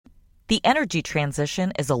The energy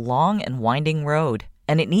transition is a long and winding road,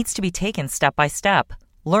 and it needs to be taken step by step.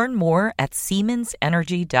 Learn more at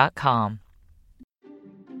SiemensEnergy.com.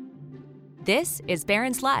 This is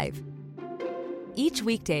Barron's Live. Each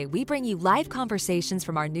weekday, we bring you live conversations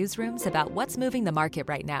from our newsrooms about what's moving the market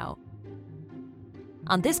right now.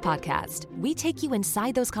 On this podcast, we take you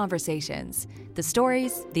inside those conversations, the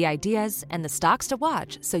stories, the ideas, and the stocks to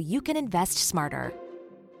watch so you can invest smarter.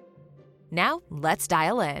 Now, let's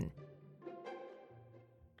dial in.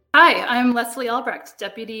 Hi, I'm Leslie Albrecht,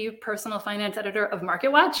 Deputy Personal Finance Editor of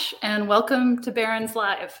MarketWatch, and welcome to Barron's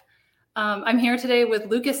Live. I'm here today with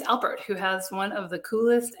Lucas Alpert, who has one of the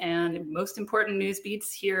coolest and most important news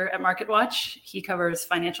beats here at MarketWatch. He covers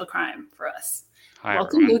financial crime for us. Hi,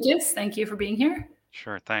 Welcome, everyone. Lucas. Thank you for being here.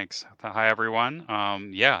 Sure, thanks. Hi, everyone.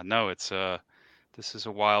 This is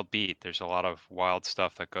a wild beat. There's a lot of wild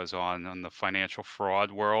stuff that goes on in the financial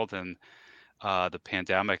fraud world, and the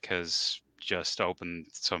pandemic has just opened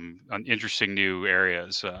some interesting new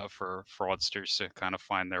areas for fraudsters to kind of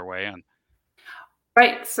find their way in.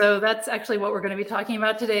 Right. So that's actually what we're going to be talking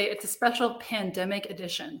about today. It's a special pandemic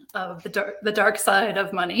edition of the dark side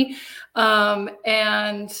of money.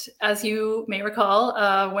 And as you may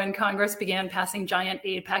recall, when Congress began passing giant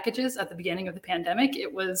aid packages at the beginning of the pandemic,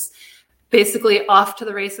 it was basically off to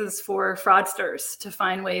the races for fraudsters to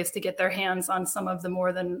find ways to get their hands on some of the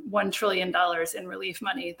more than $1 trillion in relief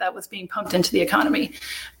money that was being pumped into the economy.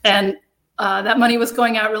 And that money was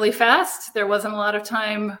going out really fast. There wasn't a lot of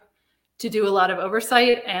time to do a lot of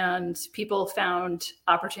oversight, and people found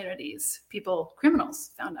opportunities.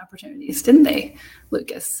 Criminals found opportunities, didn't they,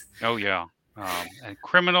 Lucas? Oh, yeah. And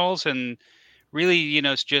criminals, and really,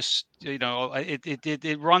 it's just,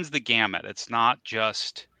 it runs the gamut. It's not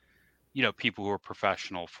just, people who are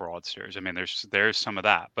professional fraudsters. I mean, there's some of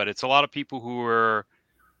that, but it's a lot of people who are,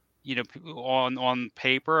 on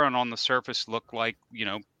paper and on the surface look like,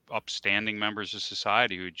 upstanding members of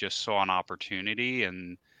society who just saw an opportunity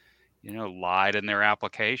and, lied in their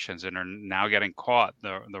applications and are now getting caught.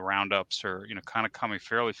 The roundups are, kind of coming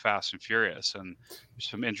fairly fast and furious, and there's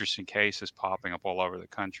some interesting cases popping up all over the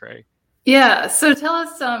country. Yeah. So tell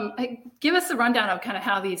us, give us a rundown of kind of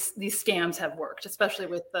how these scams have worked, especially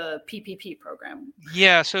with the PPP program.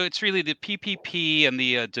 Yeah. So it's really the PPP and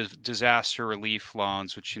the disaster relief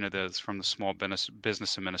loans, which, that's from the Small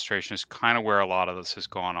Business Administration, is kind of where a lot of this has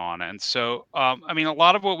gone on. And so, a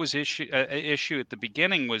lot of what was issue at the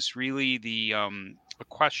beginning was really a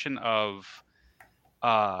question of,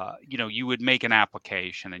 you would make an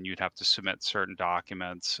application and you'd have to submit certain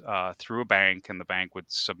documents through a bank, and the bank would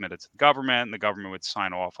submit it to the government, and the government would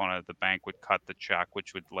sign off on it. The bank would cut the check,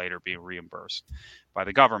 which would later be reimbursed by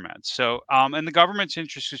the government. So, and the government's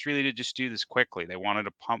interest was really to just do this quickly. They wanted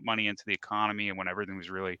to pump money into the economy, and when everything was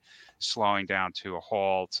really slowing down to a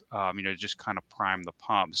halt, just kind of prime the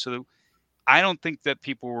pump. So I don't think that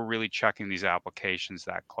people were really checking these applications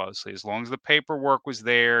that closely. As long as the paperwork was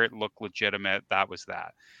there, it looked legitimate, that was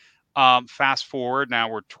that. Fast forward, now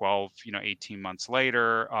we're 12, 18 months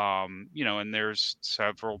later, and there's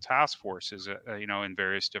several task forces, in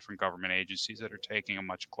various different government agencies that are taking a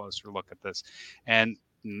much closer look at this. And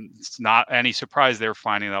it's not any surprise they're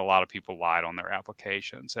finding that a lot of people lied on their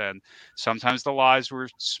applications, and sometimes the lies were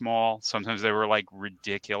small, sometimes they were like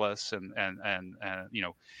ridiculous, and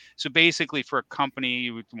so basically for a company,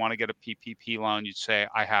 you would want to get a PPP loan, you'd say,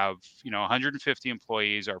 I have 150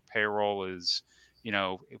 employees, our payroll is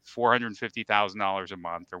 $450,000 a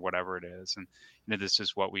month or whatever it is, and this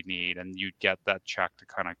is what we need, and you'd get that check to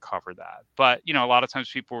kind of cover that. But a lot of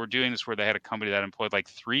times people were doing this where they had a company that employed like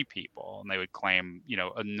 3 people, and they would claim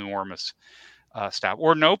enormous staff,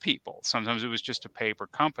 or no people. Sometimes it was just a paper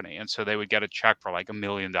company, and so they would get a check for like $1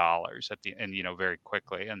 million at the end, very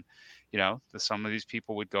quickly. And some of these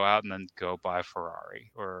people would go out and then go buy a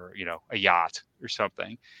Ferrari or a yacht or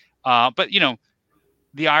something. But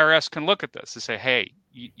the IRS can look at this and say, hey,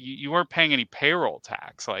 you weren't paying any payroll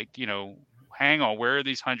tax. Like, hang on, where are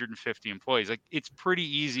these 150 employees? Like, it's pretty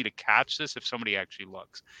easy to catch this if somebody actually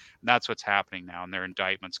looks. And that's what's happening now. And there are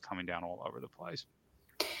indictments coming down all over the place.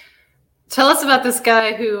 Tell us about this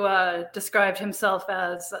guy who described himself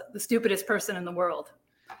as the stupidest person in the world.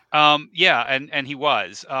 Yeah, and he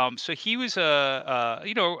was. So he was a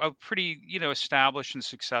pretty established and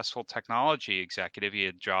successful technology executive. He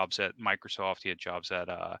had jobs at Microsoft. He had jobs at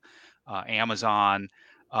Amazon.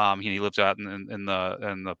 He lived out in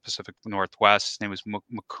the Pacific Northwest. His name was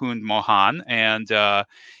Mukund Mohan, and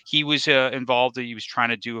he was involved. He was trying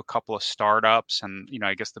to do a couple of startups, and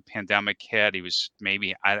I guess the pandemic hit. He was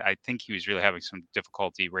I think he was really having some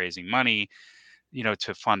difficulty raising money,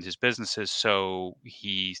 to fund his businesses. So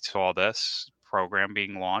he saw this program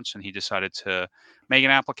being launched, and he decided to make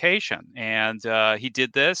an application. And he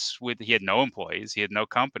did this he had no employees, he had no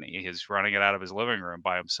company, he's running it out of his living room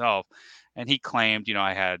by himself. And he claimed,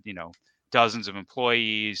 I had, dozens of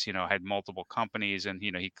employees, had multiple companies, and,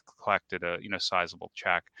 he collected a, sizable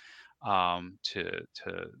check to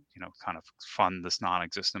kind of fund this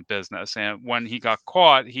non-existent business. And when he got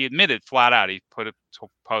caught, he admitted flat out, he put a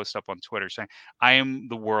post up on Twitter saying, "I am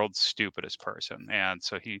the world's stupidest person." And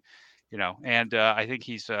so he, and I think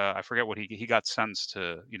he's I forget what he got sentenced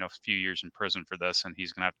to, a few years in prison for this, and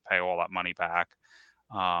he's going to have to pay all that money back.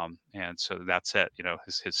 And so that's it.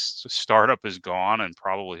 His startup is gone, and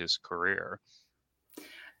probably his career.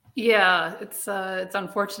 Yeah, it's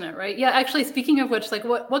unfortunate, right? Yeah, actually, speaking of which, like,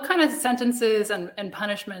 what kind of sentences and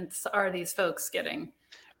punishments are these folks getting?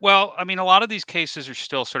 Well, I mean, a lot of these cases are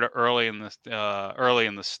still sort of early in the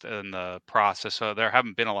process, so there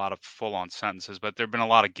haven't been a lot of full-on sentences, but there've been a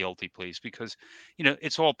lot of guilty pleas because,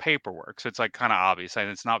 it's all paperwork, so it's like kind of obvious, and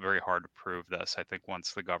it's not very hard to prove this. I think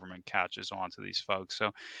once the government catches on to these folks,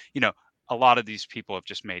 so a lot of these people have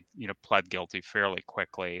just pled guilty fairly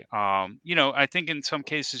quickly. I think in some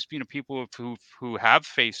cases, people who have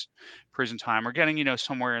faced prison time are getting,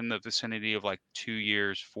 somewhere in the vicinity of like 2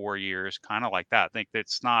 years, 4 years, kind of like that. I think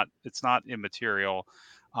it's not immaterial.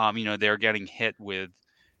 They're getting hit with,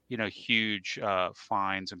 huge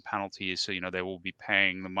fines and penalties. So, they will be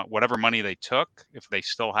paying whatever money they took. If they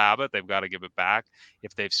still have it, they've got to give it back.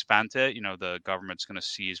 If they've spent it, the government's going to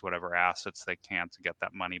seize whatever assets they can to get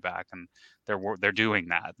that money back. And they're doing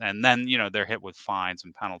that. And then, they're hit with fines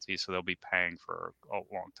and penalties. So they'll be paying for a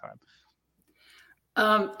long time.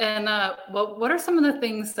 What are some of the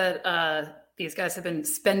things that these guys have been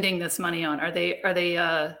spending this money on? Are they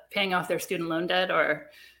paying off their student loan debt or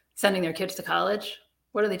sending their kids to college?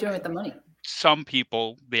 What are they doing with the money? Some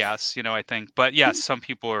people, yes, I think, but yes, some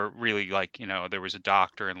people are really like, there was a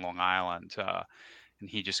doctor in Long Island, and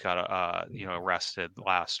he just got, arrested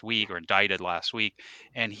last week or indicted last week.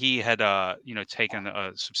 And he had, taken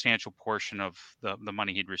a substantial portion of the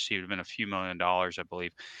money he'd received, been a few $1,000,000, I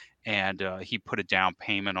believe. And he put a down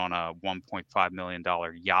payment on a $1.5 million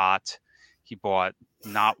yacht. He bought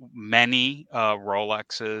not many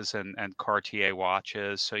Rolexes and Cartier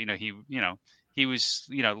watches. So, he was,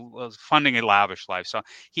 funding a lavish life. So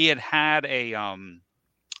he had a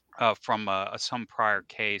from some prior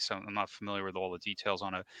case. I'm not familiar with all the details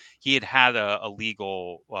on it. He had a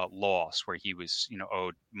legal loss where he was,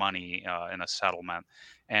 owed money in a settlement,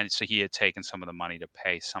 and so he had taken some of the money to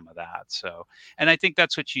pay some of that. So, and I think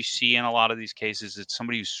that's what you see in a lot of these cases. It's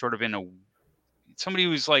somebody who's sort of somebody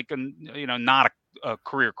who's like not a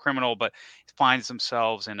career criminal, but finds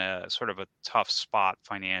themselves in a sort of a tough spot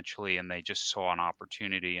financially, and they just saw an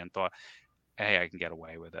opportunity and thought, hey, I can get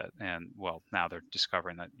away with it. And well, now they're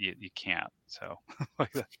discovering that you can't. So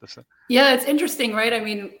like that. Yeah, it's interesting, right? I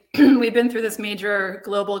mean, we've been through this major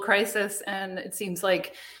global crisis, and it seems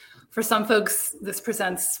like for some folks, this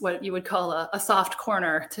presents what you would call a soft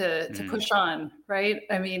corner to push on, right?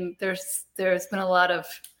 I mean, there's been a lot of,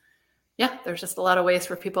 there's just a lot of ways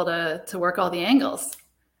for people to work all the angles.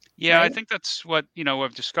 Yeah, right? I think that's what,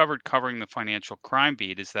 I've discovered covering the financial crime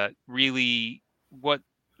beat is that really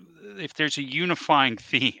if there's a unifying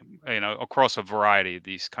theme, across a variety of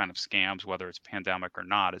these kind of scams, whether it's pandemic or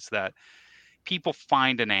not, is that people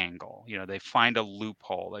find an angle, they find a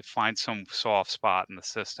loophole, they find some soft spot in the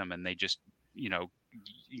system, and they just,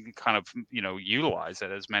 kind of, utilize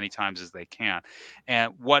it as many times as they can.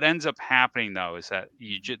 And what ends up happening though is that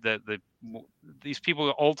these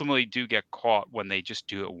people ultimately do get caught when they just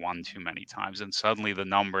do it one too many times, and suddenly the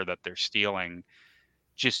number that they're stealing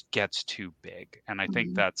just gets too big. And I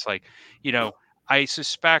think that's like, I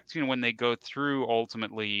suspect, when they go through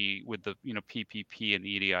ultimately with the, PPP and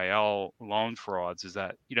EIDL loan frauds, is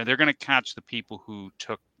that, they're going to catch the people who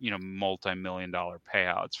took, multi-million-dollar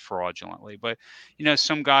payouts fraudulently. But,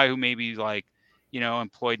 some guy who maybe like,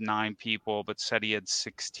 employed 9 people, but said he had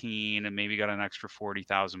 16 and maybe got an extra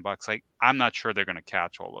 $40,000. Like, I'm not sure they're going to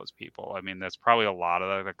catch all those people. I mean, there's probably a lot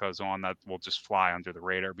of that goes on that will just fly under the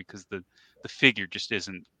radar because the figure just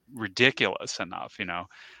isn't ridiculous enough,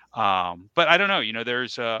 but I don't know,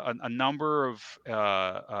 there's a number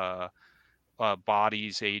of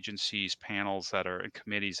bodies, agencies, panels and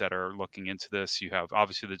committees that are looking into this. You have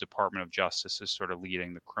obviously the Department of Justice is sort of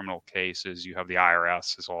leading the criminal cases. You have the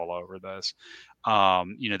IRS is all over this.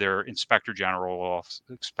 There are inspectors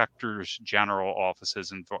general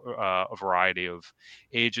offices and a variety of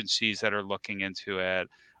agencies that are looking into it.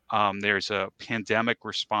 There's a pandemic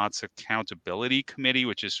response accountability committee,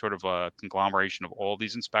 which is sort of a conglomeration of all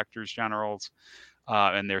these inspectors generals.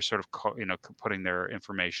 And they're sort of, putting their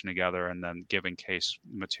information together and then giving case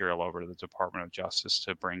material over to the Department of Justice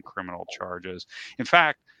to bring criminal charges. In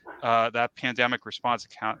fact, that Pandemic Response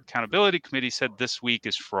Accountability Committee said this week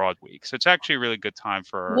is fraud week. So it's actually a really good time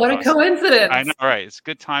for What a us. coincidence. I know, right? It's a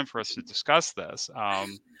good time for us to discuss this.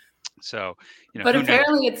 So, but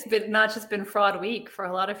apparently it's been not just been fraud week for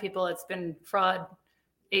a lot of people. It's been fraud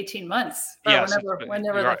 18 months. Yes,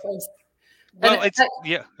 whenever the first. Well,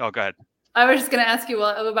 yeah. Oh, go ahead. I was just going to ask you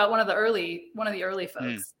about one of the early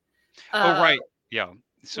folks. Right. Yeah.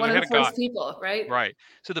 So one of the first people, right? Right.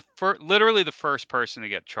 So literally the first person to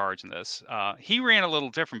get charged in this, he ran a little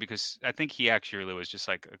different because I think he actually really was just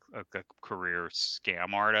like a career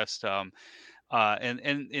scam artist.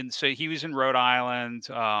 And so he was in Rhode Island,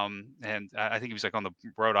 and I think he was like on the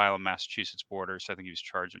Rhode Island Massachusetts border. So I think he was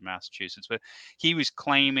charged in Massachusetts, but he was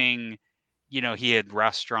claiming, he had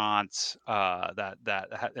restaurants that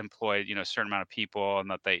had employed, a certain amount of people,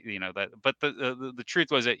 and that they, but the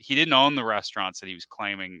truth was that he didn't own the restaurants that he was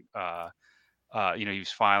claiming, he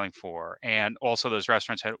was filing for, and also those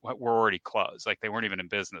restaurants were already closed, like they weren't even in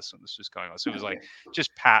business when this was going on. So it was like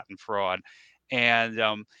just patent fraud. And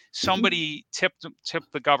somebody tipped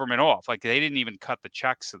the government off. Like they didn't even cut the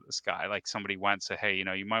checks to this guy. Like somebody went and said, hey,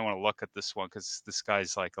 you might want to look at this one because this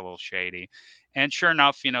guy's like a little shady. And sure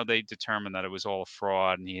enough, they determined that it was all a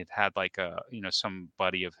fraud, and he had like some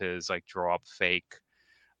buddy of his like draw up fake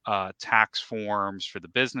tax forms for the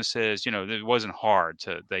businesses. It wasn't hard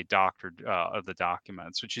they doctored the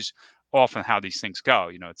documents, which is often how these things go.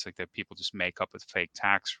 It's like that people just make up a fake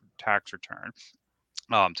tax return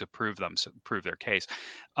to prove their case.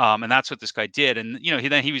 And that's what this guy did. And,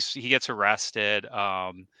 he gets arrested,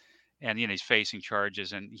 and, he's facing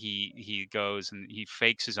charges, and he goes and he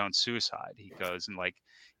fakes his own suicide. He goes and I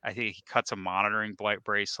think he cuts a monitoring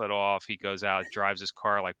bracelet off. He goes out, drives his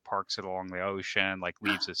car, parks it along the ocean,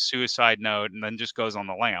 leaves a suicide note, and then just goes on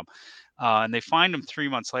the lam. And they find him 3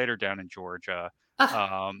 months later down in Georgia.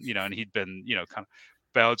 And he'd been, kind of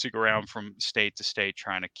bouncing around from state to state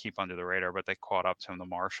trying to keep under the radar, but they caught up to him. The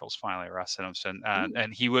marshals finally arrested him,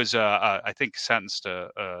 and he was I think sentenced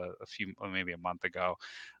maybe a month ago.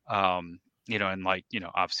 And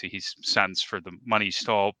obviously he's sentenced for the money he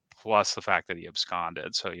stole plus the fact that he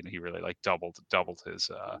absconded, so he really doubled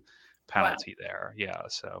his penalty there. Yeah.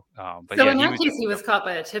 So, but so in that case, he was caught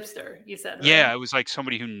by a tipster, you said, right? Yeah, it was like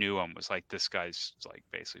somebody who knew him was like, this guy's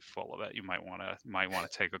basically full of it. You might want to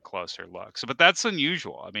take a closer look. So, but that's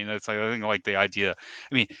unusual. I mean, it's I think the idea,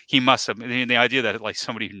 he must have, the idea that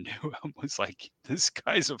somebody who knew him was like, this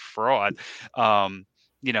guy's a fraud,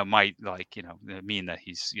 might mean that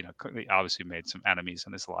he's, obviously made some enemies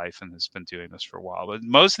in his life and has been doing this for a while. But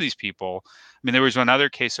most of these people, there was another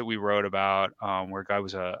case that we wrote about where a guy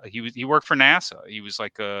he worked for NASA. He was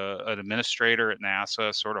like an administrator at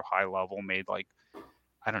NASA, sort of high level, made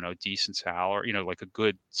decent salary, like a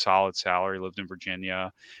good solid salary, lived in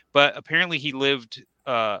Virginia. But apparently he lived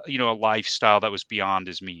a lifestyle that was beyond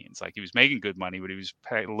his means. Like he was making good money, but he was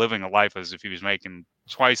living a life as if he was making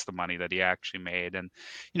twice the money that he actually made. And,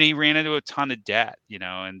 he ran into a ton of debt,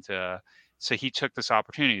 and so he took this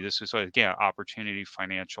opportunity. This was, again, opportunity,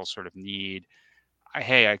 financial sort of need.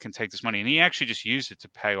 Hey, I can take this money. And he actually just used it to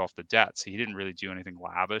pay off the debt. So he didn't really do anything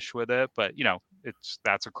lavish with it, but,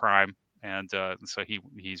 that's a crime. And so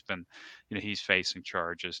he's been, he's facing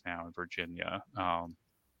charges now in Virginia.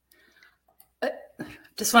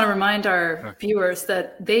 Just want to remind our viewers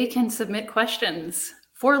that they can submit questions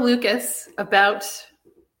for Lucas about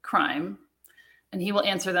crime, and he will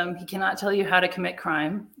answer them. He cannot tell you how to commit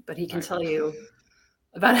crime, but he can tell you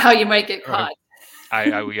about how you might get caught.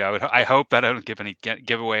 I hope that I don't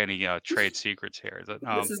give away any trade secrets here.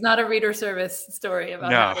 This is not a reader service story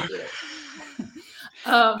about how to do it.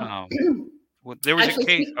 Well, there was a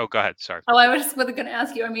case. Oh, go ahead. Sorry. I was just going to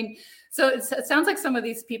ask you. So it sounds like some of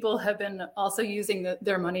these people have been also using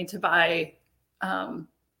their money to buy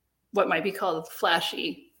what might be called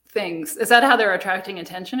flashy things. Is that how they're attracting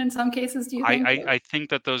attention in some cases, do you think? I think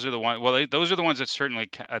that those are the ones. Well, those are the ones that certainly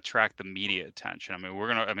attract the media attention.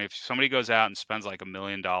 If somebody goes out and spends like $1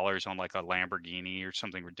 million on like a Lamborghini or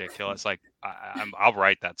something ridiculous, I'll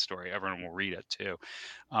write that story. Everyone will read it too.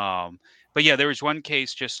 But yeah, there was one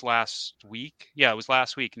case just last week. Yeah, it was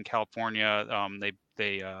last week in California.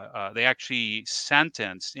 They actually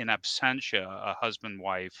sentenced in absentia a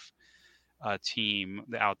husband-wife team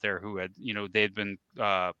out there who had, they had been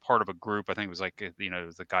part of a group. I think it was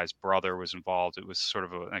the guy's brother was involved. It was sort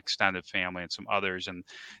of an extended family and some others, and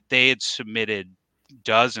they had submitted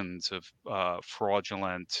dozens of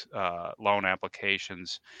fraudulent loan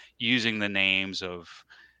applications using the names of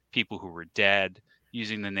people who were dead,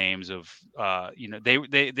 using the names of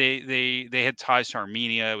they had ties to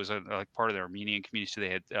Armenia. It was like part of the Armenian community. So they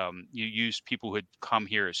had you used people who had come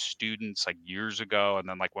here as students like years ago and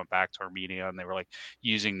then like went back to Armenia, and they were like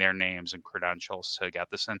using their names and credentials to get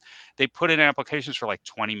this. And they put in applications for like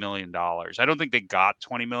 $20 million. I don't think they got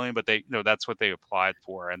 20 million, but they that's what they applied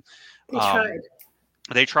for. And They tried.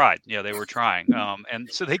 they tried. Yeah, they were trying. And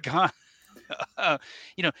so they got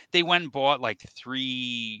they went and bought like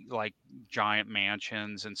 3 like giant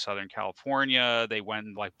mansions in Southern California. They went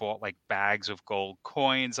and like bought like bags of gold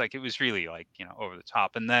coins. Like it was really like, over the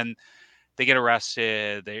top. And then they get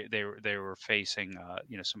arrested. They were facing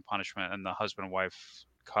some punishment, and the husband and wife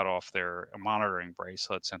cut off their monitoring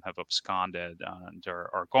bracelets and have absconded and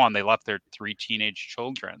are gone. They left their 3 teenage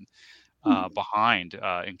children behind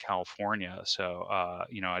in California. So,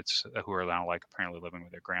 it's who are now like apparently living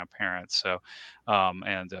with their grandparents. So,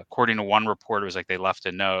 and according to one report, it was like they left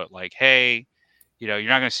a note like, "Hey, you're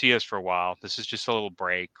not going to see us for a while. This is just a little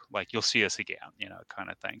break. Like you'll see us again,"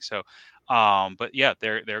 kind of thing. So, but yeah,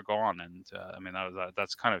 they're gone, and I mean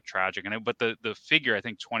that's kind of tragic. And but the figure, I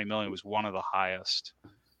think 20 million was one of the highest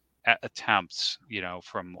attempts,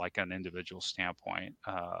 from like an individual standpoint,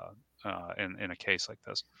 in a case like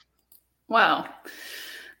this. Wow,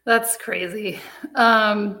 that's crazy.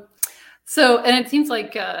 So, and it seems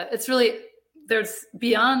like it's really, there's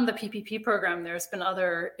beyond the PPP program, there's been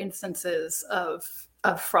other instances of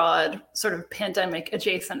fraud, sort of pandemic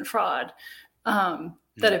adjacent fraud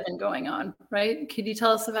that have been going on, right? Could you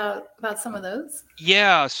tell us about some of those?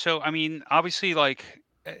 Yeah. So, I mean, obviously, like,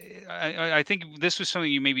 I think this was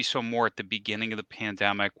something you maybe saw more at the beginning of the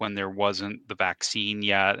pandemic when there wasn't the vaccine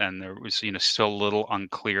yet, and there was, still a little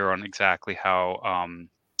unclear on exactly how,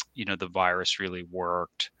 the virus really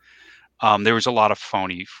worked. There was a lot of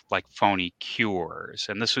phony cures,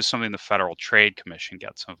 and this was something the Federal Trade Commission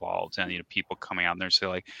gets involved in. People coming out and they say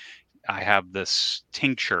like, "I have this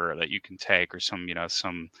tincture that you can take," or some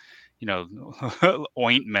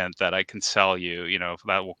ointment that I can sell you,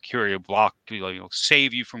 that will cure you,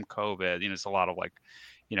 save you from COVID. It's a lot of like,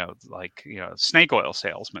 snake oil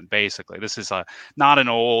salesman, basically. This is not an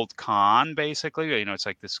old con, basically. It's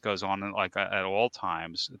like this goes on like at all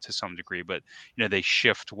times to some degree, but, they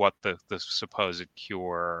shift what the supposed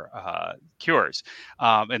cure cures.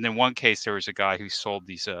 And in one case, there was a guy who sold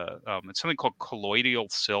these, it's something called colloidal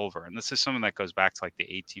silver. And this is something that goes back to like the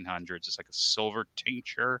 1800s. It's like a silver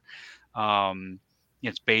tincture.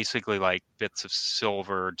 It's basically like bits of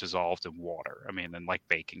silver dissolved in water. I mean, and like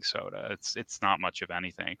baking soda. It's not much of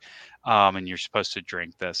anything. And you're supposed to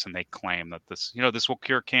drink this, and they claim that this will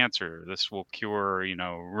cure cancer. This will cure,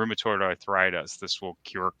 rheumatoid arthritis. This will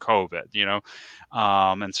cure COVID,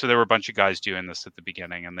 and so there were a bunch of guys doing this at the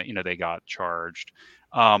beginning, and they got charged.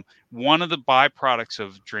 One of the byproducts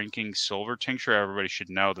of drinking silver tincture, everybody should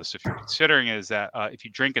know this if you're considering it, is that if you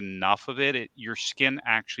drink enough of it, your skin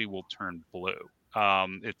actually will turn blue.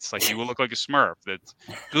 It's like you will look like a Smurf.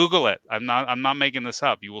 Google it. I'm not making this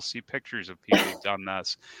up. You will see pictures of people who've done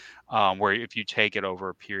this, where if you take it over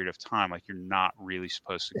a period of time, like you're not really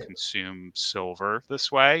supposed to consume silver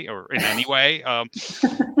this way or in any way.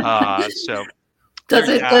 So does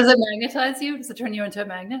it magnetize you? Does it turn you into a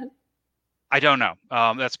magnet? I don't know.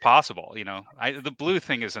 That's possible. The blue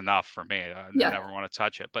thing is enough for me. I never want to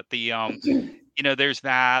touch it. But the there's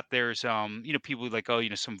that. There's people like,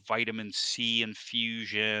 some vitamin C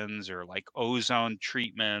infusions or like ozone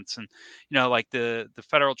treatments, and like the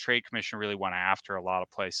Federal Trade Commission really went after a lot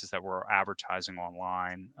of places that were advertising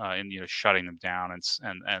online, and shutting them down and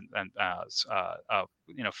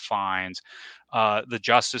fines. The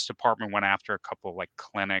Justice Department went after a couple of like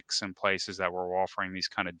clinics and places that were offering these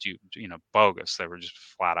kind of bogus. They were just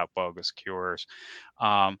flat out bogus cures.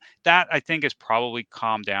 That I think has probably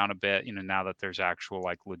calmed down a bit, now that there's actual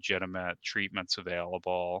like legitimate treatments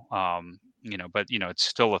available. But it's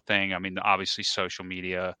still a thing. I mean, obviously social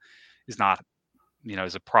media is not,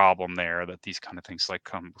 is a problem there, that these kind of things like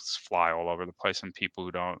fly all over the place, and people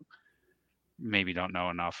who maybe don't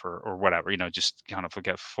know enough or whatever, just kind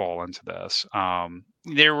of fall into this.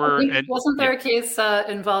 Wasn't there a case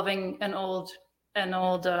involving an old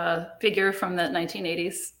figure from the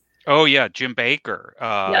 1980s? Oh yeah, Jim Baker,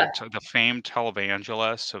 the famed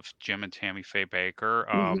televangelist of Jim and Tammy Faye Baker.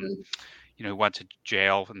 Who went to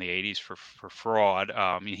jail in the 80s for fraud.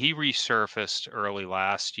 He resurfaced early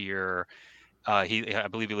last year. I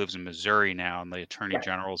believe he lives in Missouri now, and the Attorney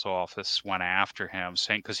General's office went after him,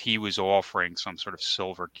 saying because he was offering some sort of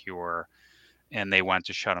silver cure, and they went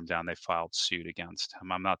to shut him down. They filed suit against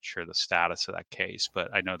him. I'm not sure the status of that case, but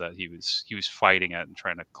I know that he was fighting it and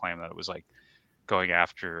trying to claim that it was like going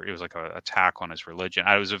after, it was like a attack on his religion.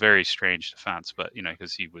 It was a very strange defense, but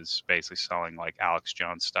because he was basically selling like Alex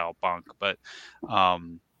Jones style bunk. But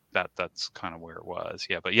that's kind of where it was.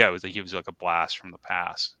 Yeah, but yeah, he was like a blast from the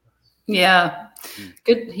past. Yeah,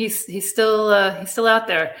 good. He's still out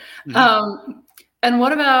there. And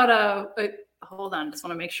what about hold on, just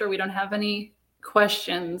want to make sure we don't have any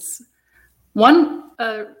questions. One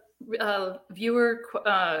viewer,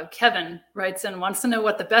 Kevin, writes in, wants to know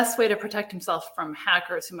what the best way to protect himself from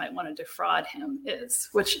hackers who might want to defraud him is,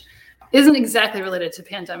 which isn't exactly related to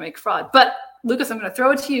pandemic fraud. But Lucas, I'm going to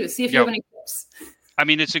throw it to you. See if you have any tips. I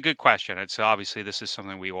mean, it's a good question. It's obviously, this is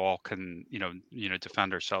something we all can,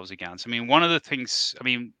 defend ourselves against. I mean, one of the things,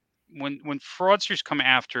 when fraudsters come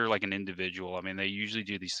after like an individual, I mean, they usually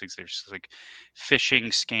do these things. There's like phishing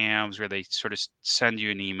scams where they sort of send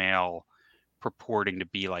you an email purporting to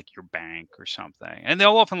be like your bank or something, and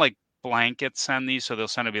they'll often like blanket send these, so they'll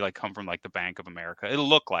send it be like come from like the Bank of America. It'll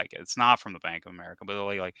look like it's not from the Bank of America, but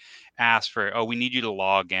they'll like ask for, oh, we need you to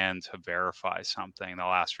log in to verify something. They'll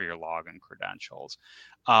ask for your login credentials.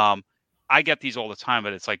 I get these all the time,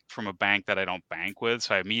 but it's like from a bank that I don't bank with,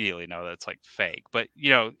 so I immediately know that it's like fake. But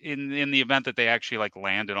in the event that they actually like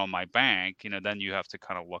landed on my bank, then you have to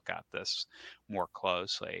kind of look at this more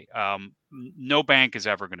closely. No bank is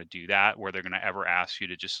ever going to do that, where they're going to ever ask you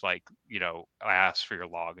to just like ask for your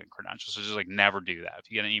login credentials. So just like never do that. If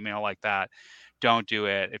you get an email like that, don't do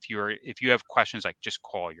it. If you have questions, like just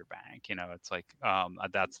call your bank. It's like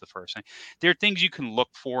that's the first thing. There are things you can look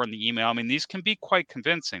for in the email. I mean, these can be quite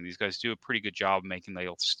convincing. These guys do a pretty good job making.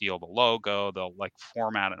 They'll steal the logo. They'll like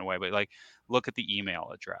format it in a way, but like look at the email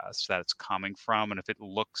address that it's coming from, and if it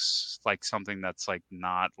looks like something that's like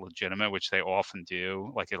not legitimate, which they often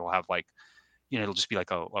do, like it'll have like it'll just be like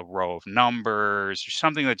a row of numbers or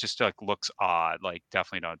something that just like looks odd. Like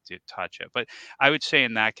definitely don't touch it. But I would say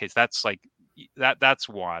in that case, that's like that's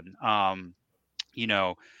one.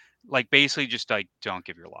 Like basically just like don't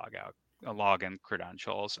give your login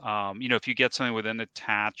credentials. If you get something with an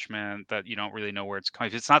attachment that you don't really know where it's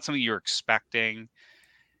coming, if it's not something you're expecting,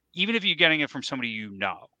 even if you're getting it from somebody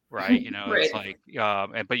right? Right. It's like,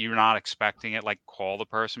 but you're not expecting it, like call the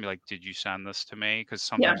person, be like, did you send this to me? Because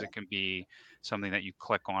sometimes it can be something that you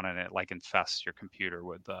click on and it like infests your computer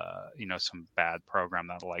with, some bad program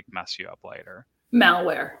that'll like mess you up later.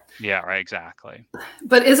 Malware. Yeah, right, exactly.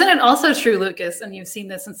 But isn't it also true, Lucas, and you've seen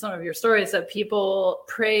this in some of your stories, that people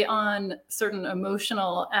prey on certain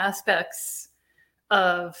emotional aspects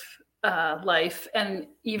of life? And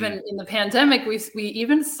even in the pandemic, we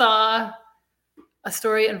even saw a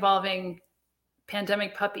story involving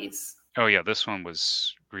pandemic puppies. Oh yeah, this one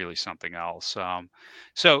was really something else.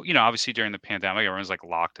 So obviously during the pandemic, everyone's like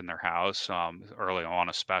locked in their house, early on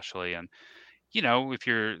especially, and if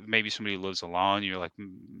you're maybe somebody who lives alone, you're like,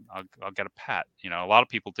 I'll get a pet. A lot of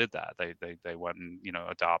people did that. They went and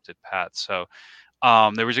adopted pets. So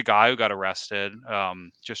there was a guy who got arrested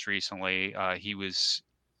just recently. He was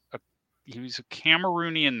a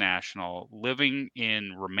Cameroonian national living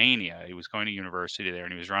in Romania. He was going to university there,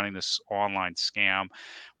 and he was running this online scam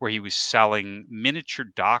where he was selling miniature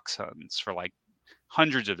dachshunds for like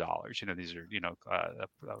hundreds of dollars. These are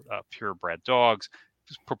purebred dogs,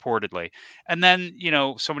 purportedly. And then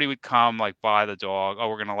somebody would come like buy the dog. Oh,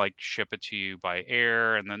 we're gonna like ship it to you by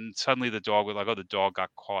air. And then suddenly the dog would like, oh, the dog got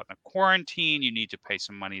caught in a quarantine, you need to pay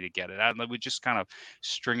some money to get it out. And they would just kind of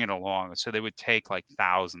string it along. So they would take like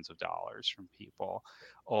thousands of dollars from people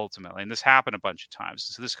ultimately. And this happened a bunch of times.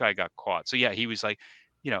 So this guy got caught. So yeah, he was like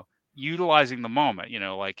utilizing the moment,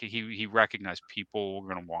 like he recognized people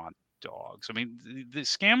were going to want dogs. I mean, the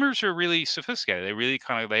scammers are really sophisticated. They really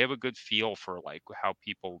they have a good feel for like how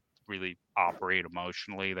people really operate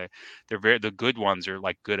emotionally. The good ones are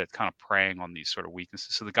like good at kind of preying on these sort of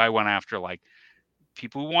weaknesses. So the guy went after like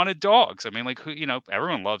people who wanted dogs. I mean, like who,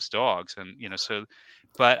 everyone loves dogs, and so.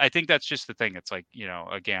 But I think that's just the thing. It's like,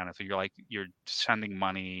 again, if you're sending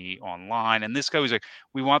money online, and this guy was like,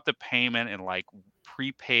 we want the payment in like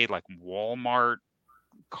prepaid, like Walmart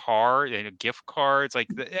card, gift cards, like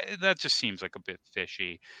that just seems like a bit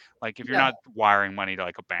fishy. Like if you're not wiring money to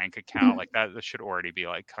like a bank account, like that should already be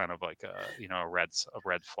like kind of like a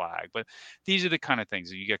red flag. But these are the kind of things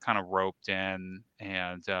that you get kind of roped in,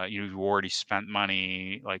 and you've already spent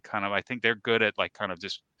money. Like kind of, I think they're good at like kind of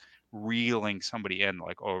just reeling somebody in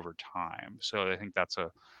like over time. So I think that's a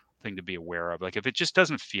thing to be aware of. Like if it just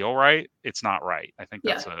doesn't feel right, it's not right. I think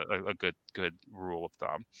that's a good rule of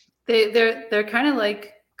thumb. They're kind of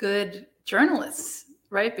like good journalists,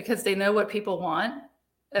 right? Because they know what people want,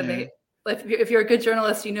 and if you're a good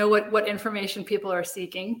journalist, you know what information people are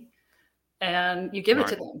seeking, and you give it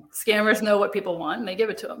to them. Scammers know what people want, and they give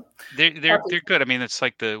it to them. They're good. I mean, it's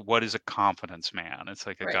like what is a confidence man? It's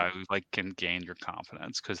like a Right. guy who like can gain your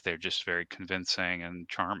confidence because they're just very convincing and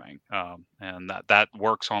charming, and that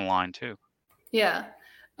works online too. Yeah.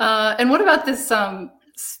 And what about this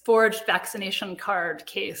forged vaccination card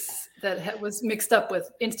case that was mixed up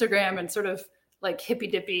with Instagram and sort of like hippy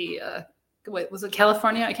dippy? Wait, was it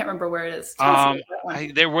California? I can't remember where it is.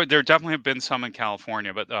 There definitely have been some in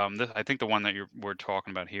California, but I think the one that we're talking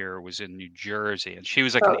about here was in New Jersey, and she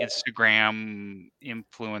was like an Instagram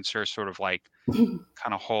influencer, sort of like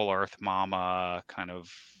kind of whole earth mama kind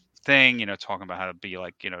of thing, talking about how to be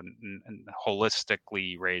like, and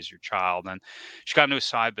holistically raise your child. And she got into a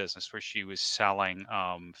side business where she was selling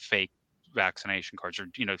fake vaccination cards, or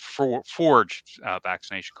forged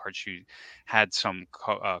vaccination cards. She had some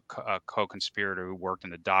co-conspirator who worked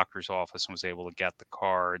in the doctor's office and was able to get the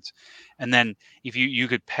cards. And then if you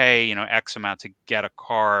could pay X amount to get a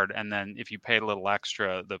card, and then if you paid a little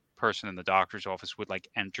extra, the person in the doctor's office would like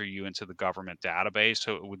enter you into the government database,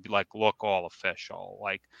 so it would be like look all official,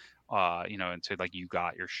 like and say like you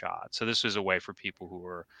got your shot. So this was a way for people who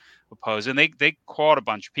were opposed, and they caught a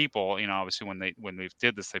bunch of people. Obviously when they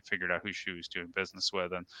did this, they figured out who she was doing business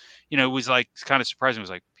with, and it was like kind of surprising. It was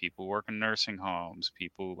like people who work in nursing homes,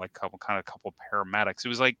 people like couple paramedics. It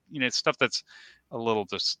was like stuff that's a little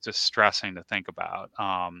distressing to think about.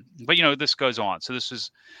 But this goes on. So this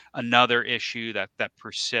is another issue that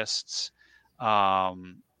persists.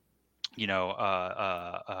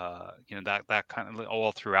 That kind of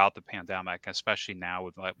all throughout the pandemic, especially now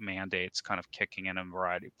with like mandates kind of kicking in a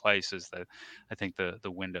variety of places, that I think the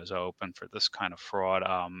window's open for this kind of fraud.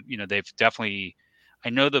 They've definitely, I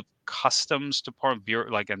know the Customs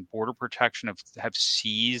Department, and Border Protection have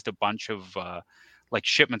seized a bunch of like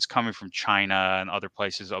shipments coming from China and other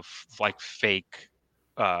places of like fake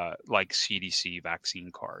like CDC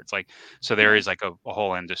vaccine cards. Like, so there is like a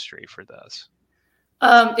whole industry for this.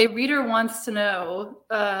 A reader wants to know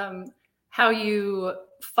how you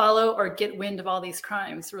follow or get wind of all these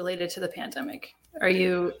crimes related to the pandemic. How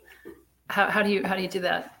do you do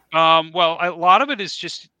that? Well, a lot of it is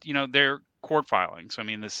just their court filings. I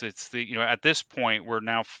mean, it's the at this point we're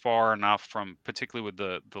now far enough from, particularly with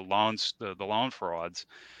the loans, the loan frauds.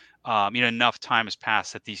 Enough time has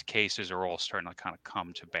passed that these cases are all starting to kind of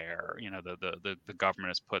come to bear. The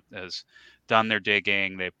government has done their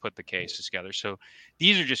digging, they've put the cases together. So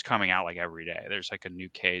these are just coming out like every day. There's like a new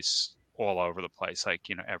case all over the place, like,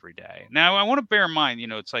 every day. Now I want to bear in mind,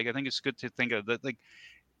 it's like, I think it's good to think of that, like,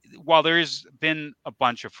 while there has been a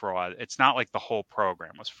bunch of fraud, it's not like the whole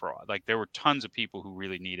program was fraud. Like there were tons of people who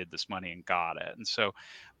really needed this money and got it. And so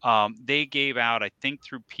they gave out, I think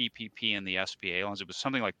through PPP and the SBA loans, it was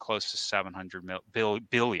something like close to $700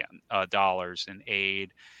 billion in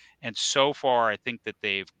aid. And so far, I think that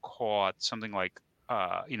they've caught something like,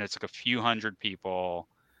 it's like a few hundred people.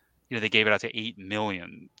 They gave it out to 8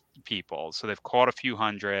 million people. So they've caught a few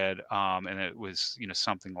hundred. And it was,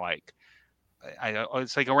 something like,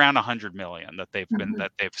 it's like around 100 million that they've been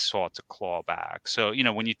that they've sought to claw back. So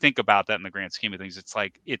when you think about that in the grand scheme of things, it's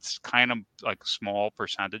like it's kind of like small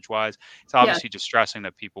percentage wise. It's obviously distressing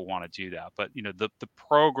that people want to do that, but the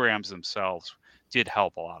programs themselves did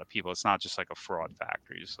help a lot of people. It's not just like a fraud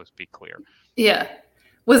factory. Just let's be clear. Yeah,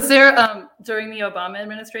 was there during the Obama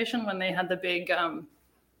administration when they had the big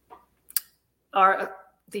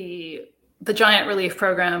the giant relief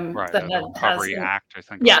program, right? That the Recovery Act, I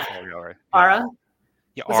think. Yeah, ARA.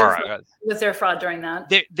 Yeah, was there fraud during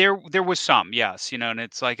that? There was some, yes, and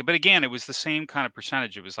it's like, but again, it was the same kind of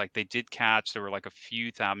percentage. It was like they did catch. There were like a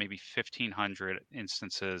few thousand, maybe 1,500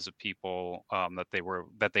 instances of people that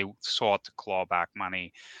they sought to claw back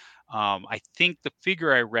money. I think the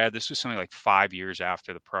figure I read, this was something like 5 years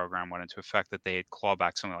after the program went into effect, that they had clawed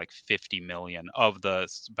back something like 50 million of the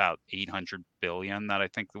about 800 billion that I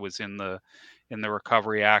think was in the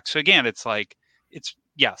Recovery Act. So again, it's like,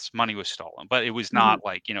 yes, money was stolen, but it was not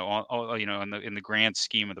like, in the grand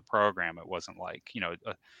scheme of the program, it wasn't like,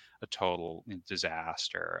 a total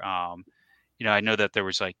disaster. I know that there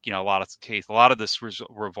was like, a lot of this was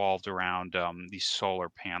revolved around these solar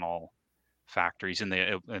panel factories in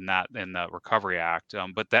the Recovery Act.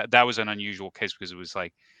 But that was an unusual case because it was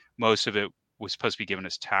like most of it was supposed to be given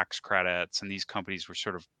as tax credits, and these companies were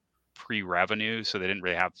sort of pre-revenue, so they didn't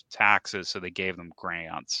really have taxes, so they gave them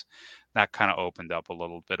grants. That kind of opened up a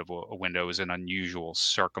little bit of a window. It was an unusual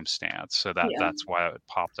circumstance, so that's why it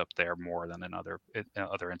popped up there more than in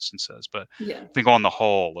other instances. But I think on the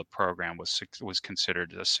whole, the program was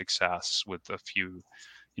considered a success with a few,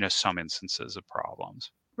 some instances of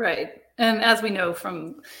problems. Right. And as we know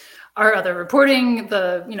from our other reporting,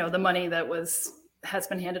 the money that has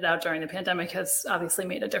been handed out during the pandemic has obviously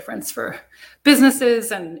made a difference for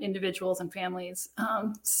businesses and individuals and families.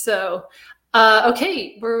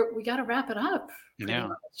 Okay, we got to wrap it up. Yeah.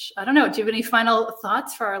 Much. I don't know. Do you have any final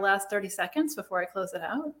thoughts for our last 30 seconds before I close it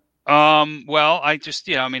out? Well, I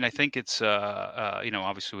think it's,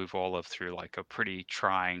 obviously we've all lived through like a pretty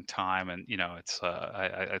trying time, and, it's,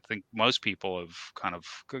 I think most people have kind of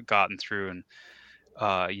gotten through and,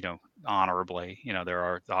 honorably. There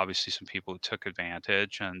are obviously some people who took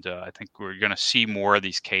advantage, and I think we're going to see more of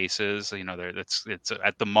these cases. It's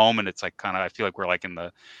at the moment, it's like I feel like we're like in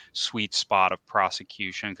the sweet spot of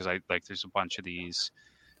prosecution, because there's a bunch of these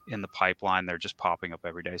in the pipeline. They're just popping up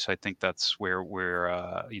every day. So I think that's where we're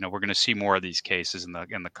going to see more of these cases in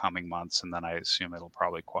the coming months, and then I assume it'll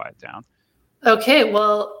probably quiet down. Okay,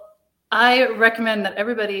 well, I recommend that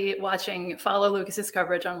everybody watching follow Lucas's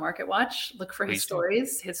coverage on MarketWatch. Look for his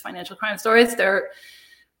stories, his financial crime stories. They're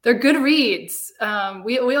good reads.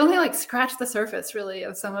 We only scratch the surface really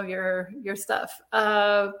of some of your stuff.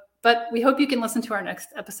 But we hope you can listen to our next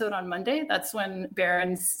episode on Monday. That's when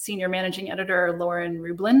Barron's senior managing editor, Lauren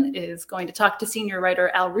Rublin, is going to talk to senior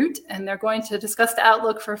writer Al Root, and they're going to discuss the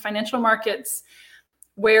outlook for financial markets,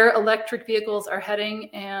 where electric vehicles are heading,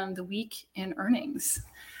 and the week in earnings.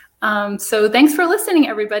 So thanks for listening,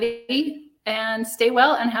 everybody, and stay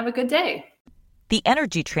well and have a good day. The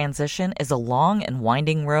energy transition is a long and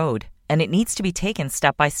winding road, and it needs to be taken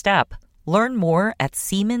step by step. Learn more at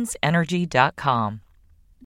SiemensEnergy.com.